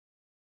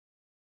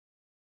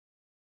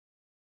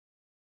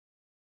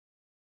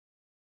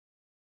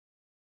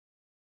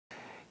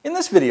In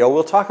this video,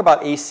 we'll talk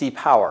about AC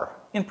power.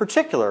 In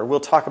particular, we'll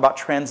talk about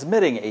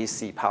transmitting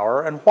AC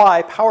power and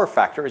why power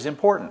factor is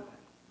important.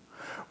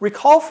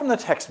 Recall from the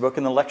textbook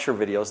and the lecture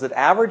videos that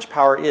average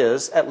power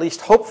is, at least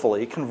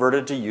hopefully,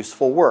 converted to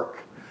useful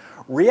work.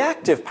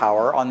 Reactive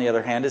power, on the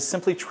other hand, is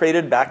simply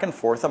traded back and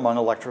forth among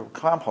electrical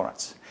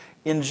components.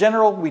 In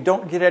general, we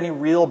don't get any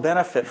real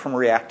benefit from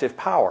reactive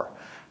power.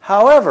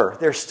 However,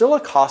 there's still a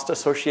cost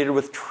associated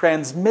with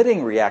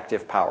transmitting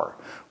reactive power.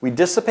 We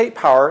dissipate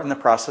power in the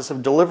process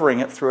of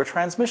delivering it through a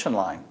transmission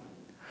line.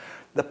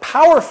 The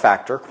power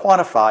factor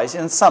quantifies,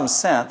 in some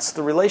sense,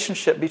 the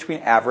relationship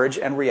between average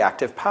and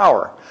reactive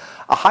power.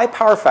 A high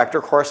power factor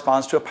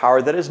corresponds to a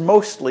power that is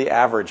mostly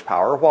average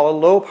power, while a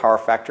low power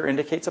factor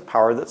indicates a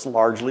power that's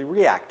largely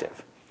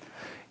reactive.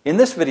 In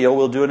this video,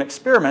 we'll do an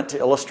experiment to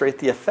illustrate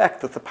the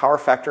effect that the power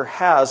factor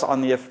has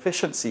on the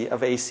efficiency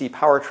of AC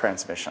power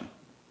transmission.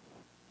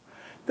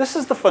 This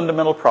is the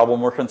fundamental problem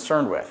we're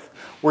concerned with.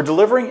 We're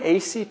delivering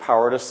AC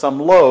power to some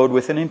load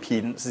with an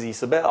impedance Z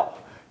sub L.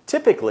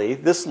 Typically,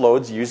 this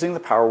load's using the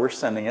power we're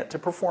sending it to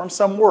perform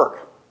some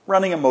work,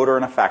 running a motor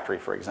in a factory,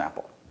 for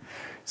example.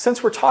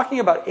 Since we're talking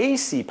about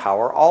AC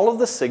power, all of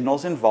the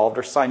signals involved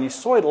are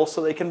sinusoidal,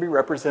 so they can be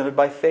represented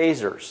by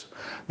phasors.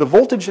 The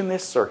voltage in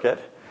this circuit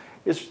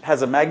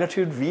has a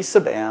magnitude V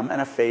sub m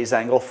and a phase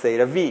angle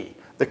theta V.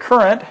 The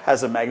current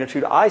has a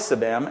magnitude I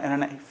sub m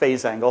and a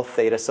phase angle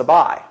theta sub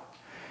I.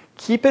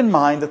 Keep in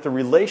mind that the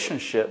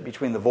relationship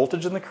between the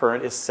voltage and the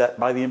current is set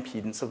by the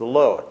impedance of the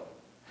load.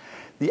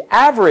 The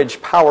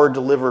average power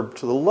delivered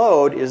to the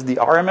load is the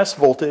RMS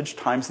voltage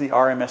times the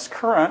RMS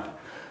current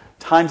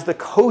times the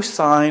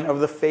cosine of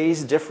the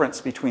phase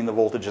difference between the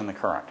voltage and the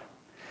current.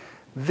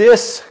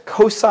 This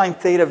cosine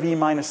theta V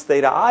minus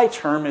theta I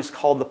term is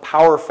called the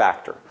power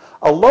factor.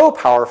 A low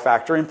power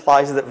factor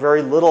implies that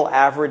very little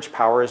average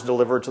power is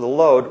delivered to the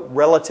load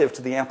relative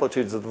to the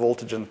amplitudes of the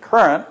voltage and the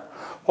current,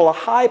 while a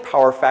high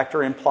power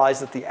factor implies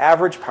that the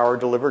average power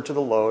delivered to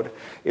the load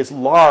is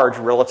large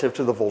relative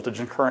to the voltage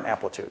and current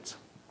amplitudes.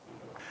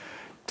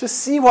 To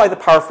see why the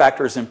power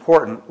factor is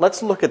important,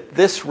 let's look at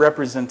this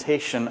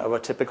representation of a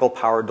typical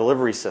power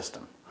delivery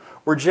system.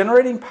 We're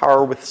generating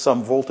power with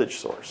some voltage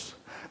source.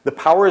 The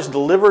power is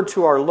delivered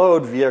to our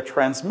load via a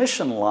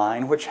transmission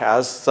line which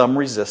has some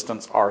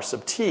resistance R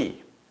sub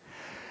T.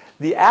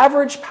 The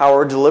average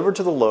power delivered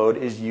to the load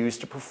is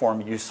used to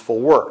perform useful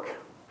work.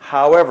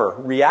 However,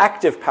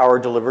 reactive power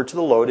delivered to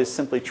the load is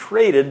simply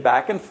traded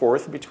back and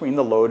forth between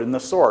the load and the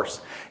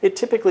source. It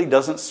typically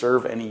doesn't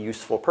serve any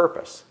useful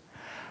purpose.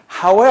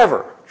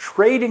 However,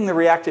 trading the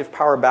reactive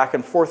power back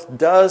and forth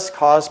does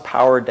cause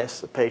power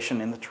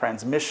dissipation in the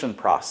transmission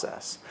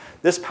process.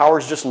 This power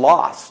is just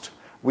lost.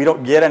 We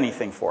don't get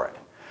anything for it.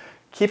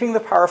 Keeping the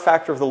power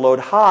factor of the load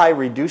high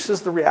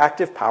reduces the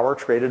reactive power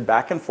traded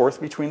back and forth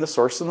between the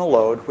source and the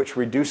load, which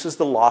reduces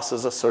the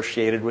losses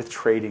associated with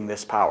trading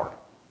this power.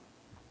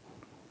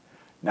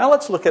 Now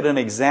let's look at an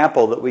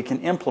example that we can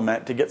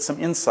implement to get some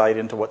insight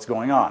into what's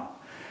going on.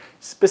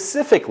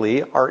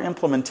 Specifically, our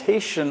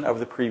implementation of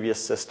the previous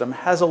system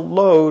has a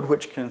load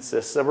which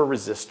consists of a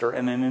resistor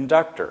and an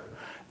inductor.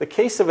 The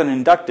case of an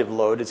inductive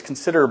load is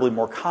considerably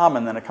more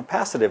common than a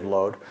capacitive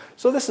load,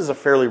 so this is a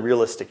fairly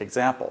realistic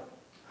example.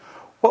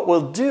 What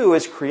we'll do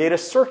is create a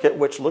circuit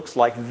which looks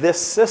like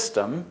this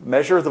system,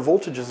 measure the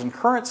voltages and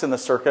currents in the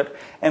circuit,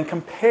 and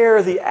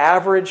compare the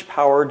average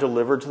power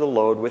delivered to the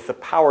load with the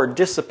power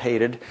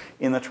dissipated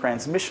in the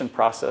transmission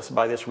process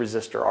by this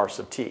resistor R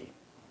sub T.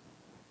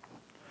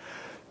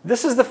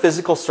 This is the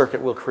physical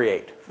circuit we'll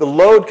create. The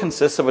load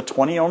consists of a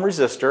 20 ohm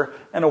resistor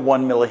and a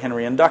 1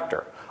 millihenry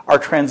inductor. Our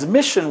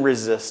transmission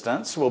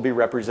resistance will be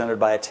represented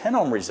by a 10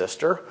 ohm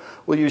resistor.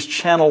 We'll use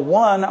channel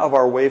 1 of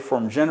our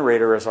waveform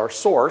generator as our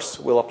source.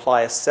 We'll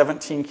apply a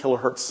 17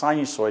 kilohertz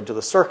sinusoid to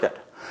the circuit.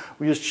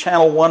 We use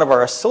channel 1 of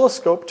our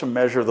oscilloscope to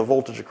measure the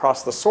voltage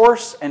across the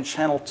source, and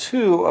channel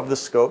 2 of the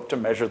scope to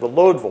measure the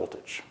load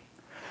voltage.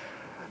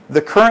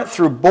 The current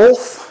through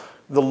both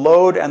the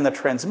load and the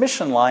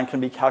transmission line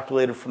can be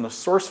calculated from the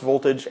source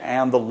voltage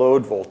and the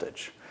load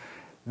voltage.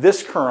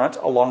 This current,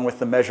 along with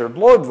the measured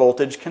load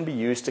voltage, can be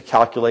used to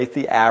calculate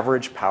the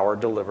average power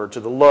delivered to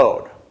the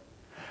load.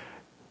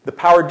 The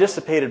power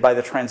dissipated by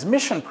the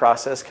transmission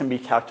process can be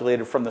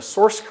calculated from the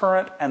source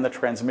current and the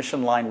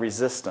transmission line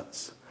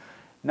resistance.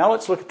 Now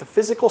let's look at the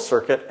physical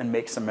circuit and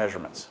make some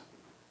measurements.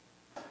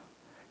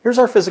 Here's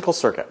our physical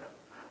circuit.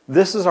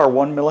 This is our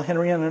 1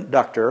 millihenry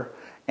inductor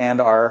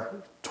and our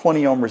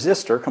 20 ohm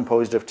resistor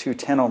composed of two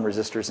 10 ohm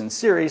resistors in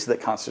series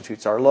that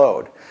constitutes our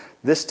load.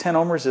 This 10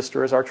 ohm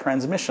resistor is our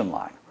transmission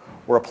line.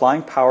 We're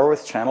applying power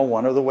with channel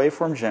 1 of the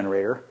waveform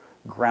generator.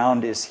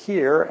 Ground is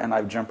here, and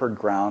I've jumpered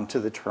ground to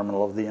the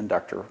terminal of the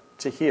inductor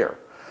to here.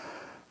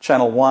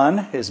 Channel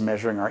 1 is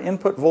measuring our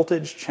input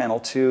voltage. Channel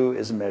 2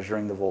 is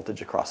measuring the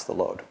voltage across the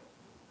load.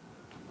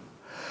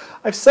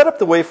 I've set up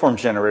the waveform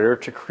generator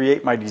to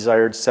create my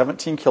desired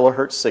 17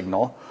 kilohertz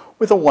signal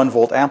with a 1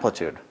 volt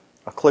amplitude.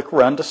 I'll click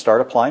Run to start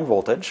applying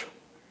voltage.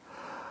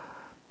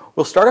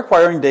 We'll start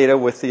acquiring data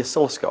with the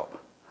oscilloscope.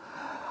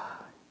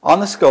 On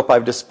the scope,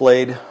 I've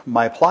displayed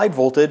my applied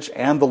voltage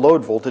and the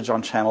load voltage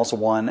on channels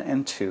 1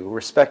 and 2,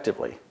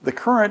 respectively. The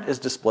current is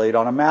displayed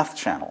on a math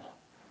channel.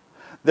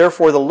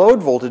 Therefore, the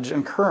load voltage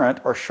and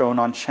current are shown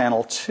on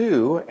channel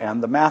 2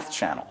 and the math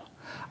channel.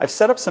 I've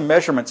set up some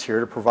measurements here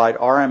to provide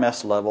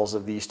RMS levels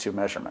of these two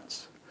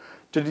measurements.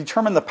 To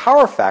determine the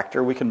power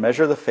factor, we can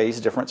measure the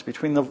phase difference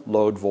between the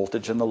load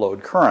voltage and the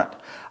load current.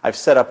 I've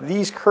set up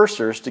these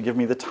cursors to give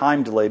me the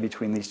time delay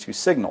between these two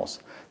signals.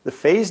 The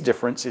phase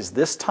difference is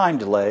this time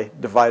delay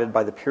divided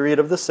by the period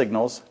of the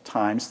signals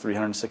times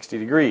 360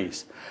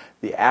 degrees.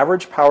 The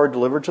average power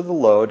delivered to the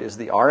load is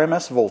the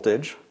RMS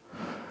voltage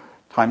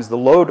times the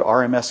load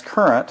RMS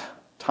current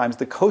times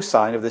the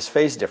cosine of this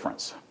phase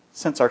difference.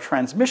 Since our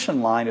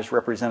transmission line is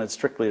represented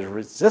strictly as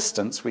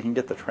resistance, we can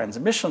get the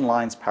transmission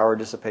line's power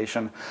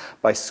dissipation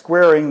by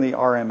squaring the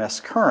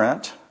RMS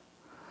current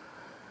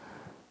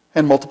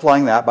and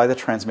multiplying that by the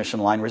transmission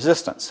line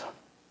resistance.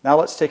 Now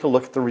let's take a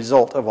look at the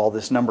result of all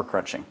this number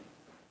crunching.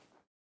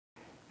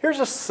 Here's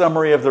a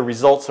summary of the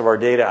results of our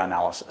data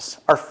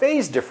analysis. Our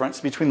phase difference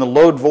between the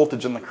load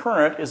voltage and the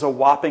current is a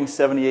whopping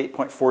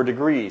 78.4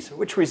 degrees,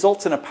 which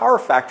results in a power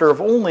factor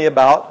of only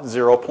about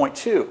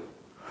 0.2.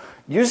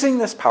 Using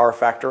this power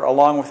factor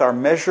along with our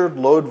measured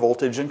load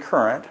voltage and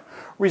current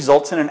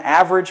results in an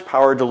average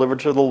power delivered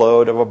to the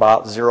load of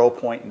about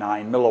 0.9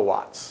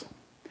 milliwatts.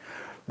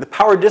 The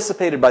power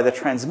dissipated by the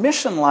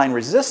transmission line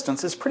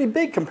resistance is pretty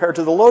big compared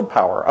to the load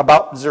power,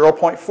 about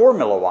 0.4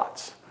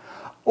 milliwatts.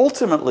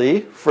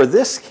 Ultimately, for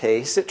this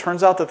case, it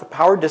turns out that the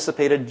power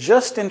dissipated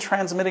just in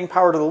transmitting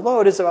power to the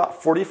load is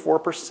about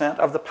 44%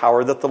 of the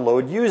power that the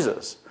load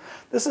uses.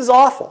 This is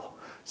awful.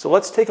 So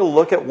let's take a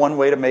look at one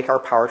way to make our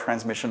power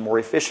transmission more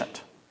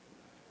efficient.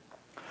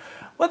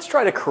 Let's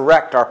try to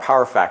correct our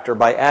power factor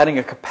by adding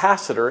a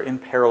capacitor in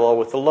parallel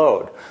with the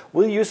load.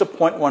 We'll use a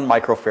 0.1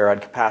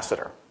 microfarad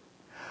capacitor.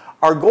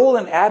 Our goal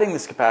in adding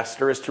this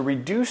capacitor is to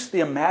reduce the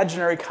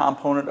imaginary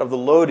component of the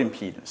load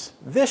impedance.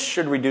 This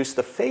should reduce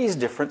the phase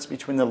difference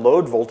between the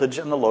load voltage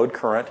and the load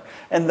current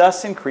and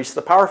thus increase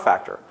the power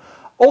factor.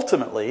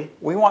 Ultimately,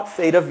 we want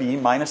theta V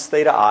minus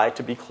theta I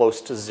to be close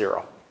to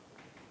 0.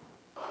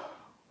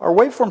 Our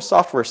waveform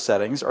software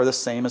settings are the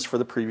same as for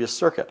the previous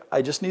circuit.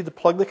 I just need to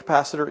plug the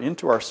capacitor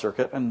into our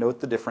circuit and note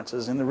the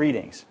differences in the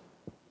readings.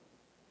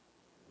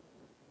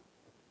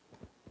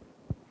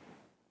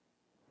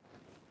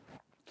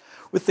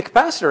 With the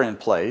capacitor in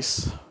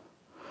place,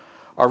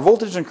 our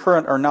voltage and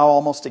current are now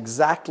almost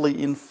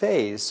exactly in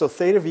phase, so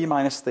theta V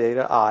minus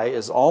theta I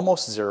is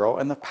almost 0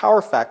 and the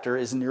power factor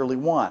is nearly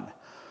 1.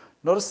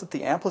 Notice that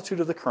the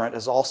amplitude of the current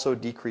has also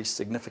decreased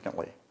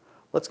significantly.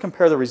 Let's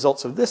compare the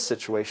results of this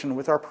situation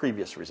with our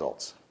previous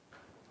results.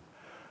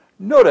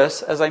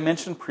 Notice, as I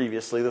mentioned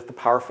previously, that the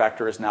power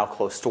factor is now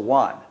close to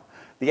 1.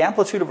 The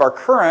amplitude of our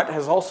current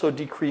has also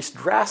decreased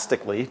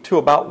drastically to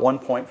about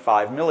 1.5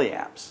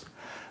 milliamps.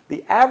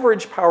 The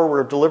average power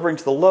we're delivering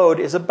to the load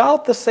is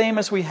about the same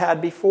as we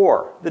had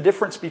before. The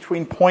difference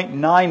between 0.9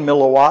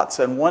 milliwatts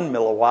and 1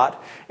 milliwatt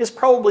is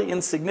probably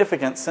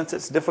insignificant since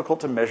it's difficult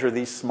to measure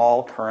these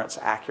small currents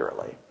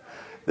accurately.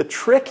 The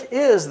trick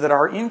is that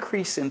our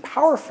increase in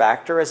power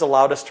factor has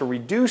allowed us to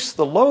reduce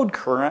the load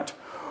current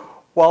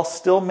while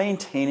still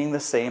maintaining the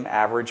same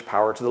average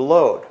power to the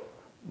load.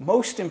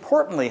 Most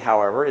importantly,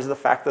 however, is the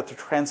fact that the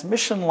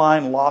transmission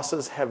line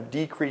losses have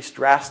decreased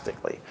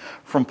drastically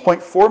from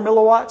 0.4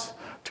 milliwatts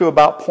to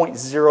about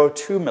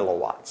 0.02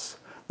 milliwatts.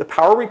 The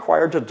power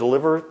required to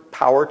deliver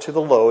power to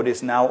the load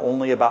is now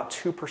only about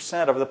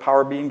 2% of the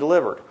power being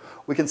delivered.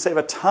 We can save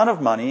a ton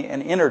of money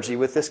and energy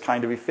with this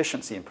kind of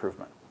efficiency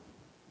improvement.